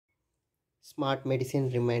smart medicine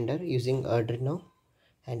reminder using Arduino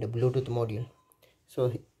and a Bluetooth module.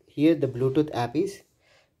 So here the Bluetooth app is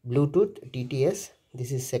Bluetooth TTS.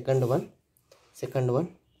 This is second one,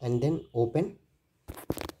 and then open.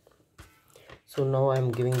 So now I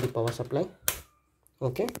am giving the power supply.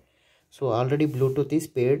 Okay, so already Bluetooth is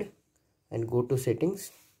paired, and go to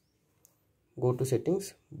settings,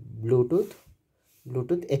 Bluetooth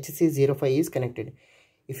HC05 is connected.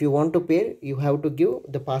 If you want to pair, you have to give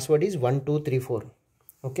the password is 1234.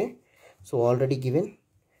 Okay, so already given.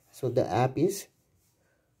 So the app is,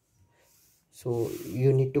 so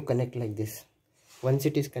you need to connect like this. Once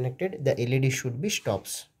it is connected, the LED should be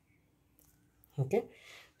stops. Okay,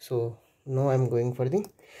 so now I'm going for the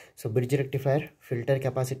bridge rectifier, filter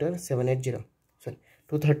capacitor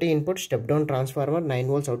 230 input, step down transformer, 9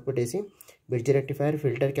 volts output AC, bridge rectifier,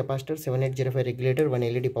 filter capacitor, 7805 regulator, 1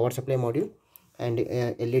 LED power supply module, and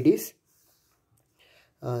LEDs.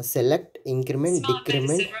 Select, increment,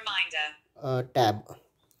 decrement, tab.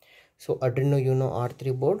 So Arduino Uno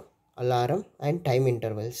R3 board, alarm and time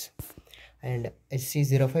intervals, and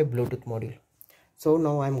SC05 Bluetooth module. So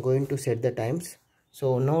now I am going to set the times.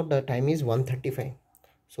 So now the time is 1:35.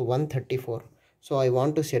 So 1:34. So I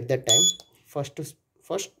want to set the time. First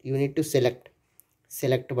you need to select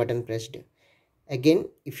button pressed. Again,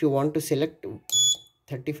 if you want to select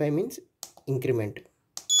 35 means increment.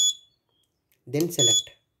 Then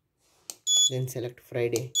select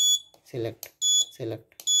Friday. Select.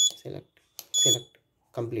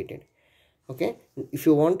 Completed. Okay. If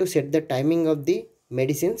you want to set the timing of the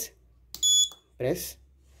medicines, press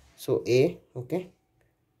so A. Okay.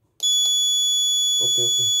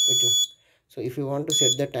 So if you want to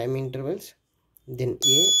set the time intervals, then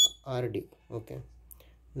A or D. Okay.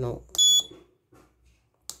 Now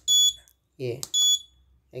A,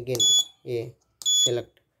 again A,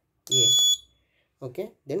 select A.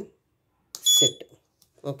 Okay, then set.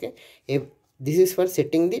 Okay, if this is for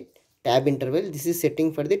setting the tab interval, this is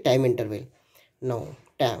setting for the time interval. Now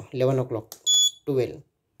tab 11 o'clock, 12,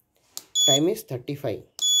 time is 35.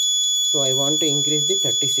 So I want to increase the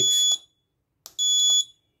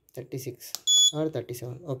 36 or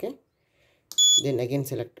 37. Okay, then again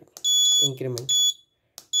select increment.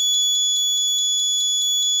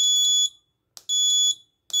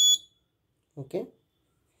 Okay,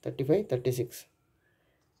 35, 36.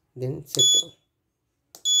 Then set.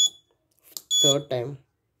 Third time.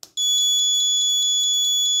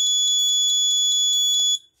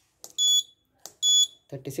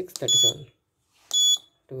 (36, 37,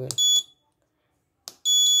 12,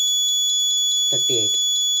 38.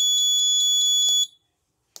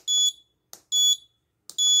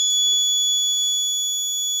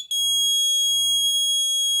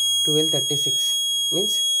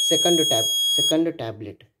 Means second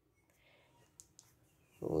tablet.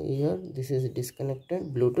 So here this is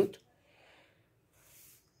disconnected. Bluetooth.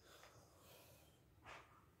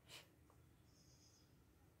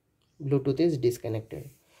 Bluetooth is disconnected.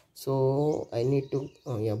 So I need to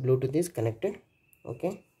Bluetooth is connected.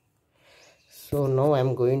 Okay. So now I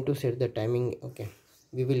am going to set the timing. Okay.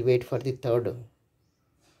 We will wait for the third.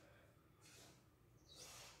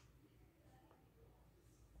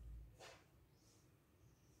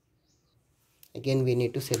 Again we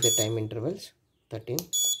need to set the time intervals 13.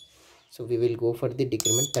 So we will go for the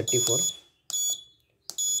decrement 34.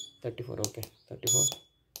 Okay, 34.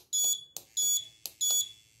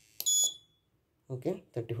 Okay,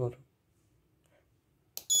 34.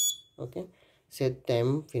 Okay, set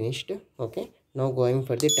time finished. Okay, now going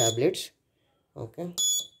for the tablets. Okay,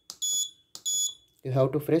 you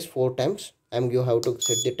have to press 4 times and you have to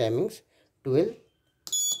set the timings. 12,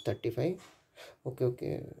 35.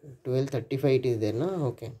 Okay, 12:35 it is there na.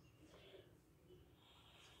 Okay,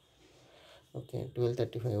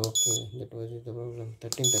 12:35. Okay, that was the problem.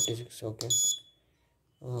 13:36.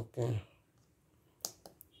 Okay,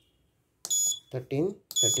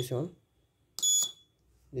 13:37.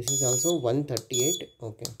 This is also 1:38.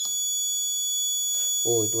 Okay.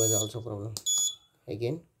 Oh, it was also problem.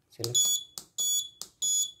 Again select.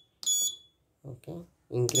 Okay,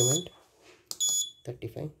 increment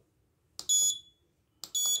 35,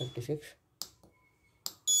 36,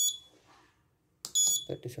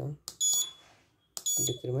 37,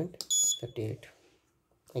 decrement 38.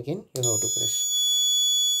 Again you have to press.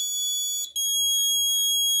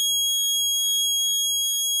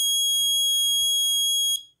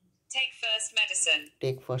 Take first medicine.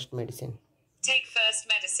 Take first medicine. Take first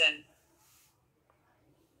medicine.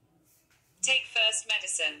 Take first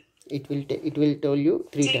medicine. It will tell you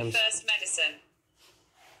 3 Take times. first medicine.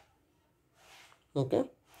 Okay,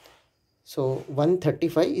 so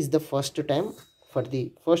 1:35 is the first time for the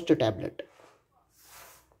first tablet.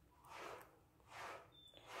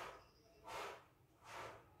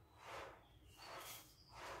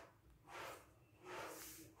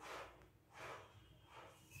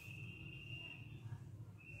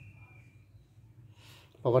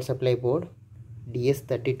 power supply board,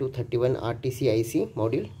 DS3231 RTC IC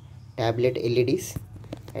module, tablet LEDs,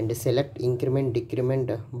 and select increment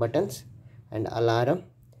decrement buttons and alarm.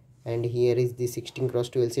 And here is the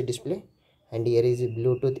 16x2 LCD display, and here is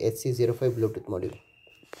Bluetooth SC05 Bluetooth module.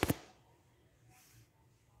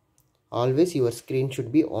 Always your screen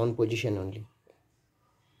should be on position only.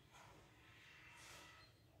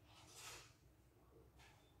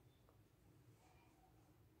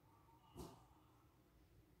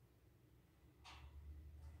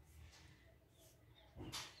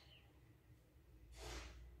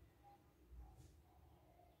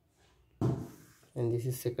 And this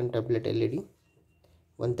is second tablet LED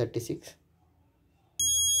 136,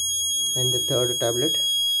 and the third tablet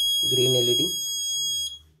green LED.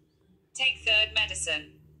 Take third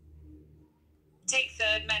medicine. Take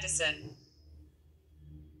third medicine.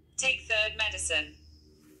 Take third medicine.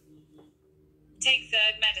 Take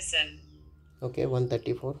third medicine. Okay,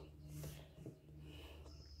 134.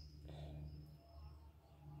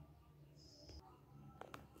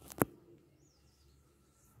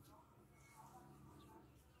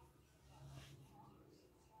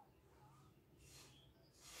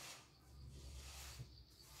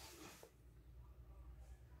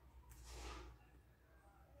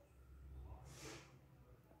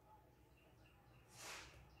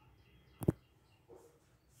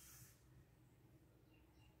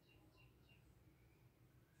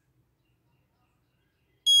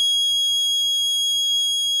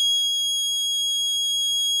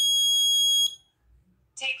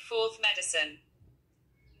 Take fourth medicine.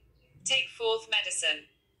 Take fourth medicine.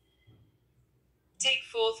 Take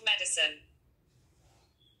fourth medicine.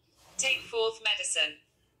 Take fourth medicine.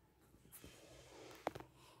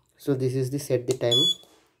 So this is the set the time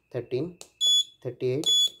 13, 38,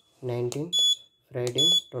 19, Friday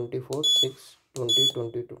 24, 6, 20,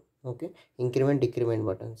 22. Okay, increment decrement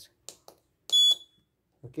buttons.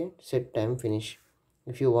 Okay, set time finish.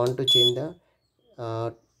 If you want to change the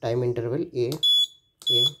time interval A,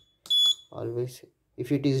 always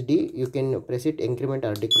if it is D, you can press it increment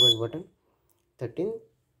or decrement button. 13,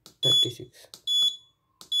 36,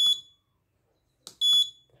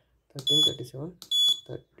 13, 37,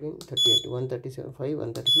 13, 38, 137, 5,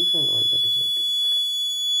 136 and 137.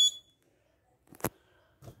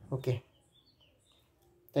 Okay,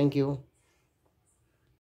 thank you.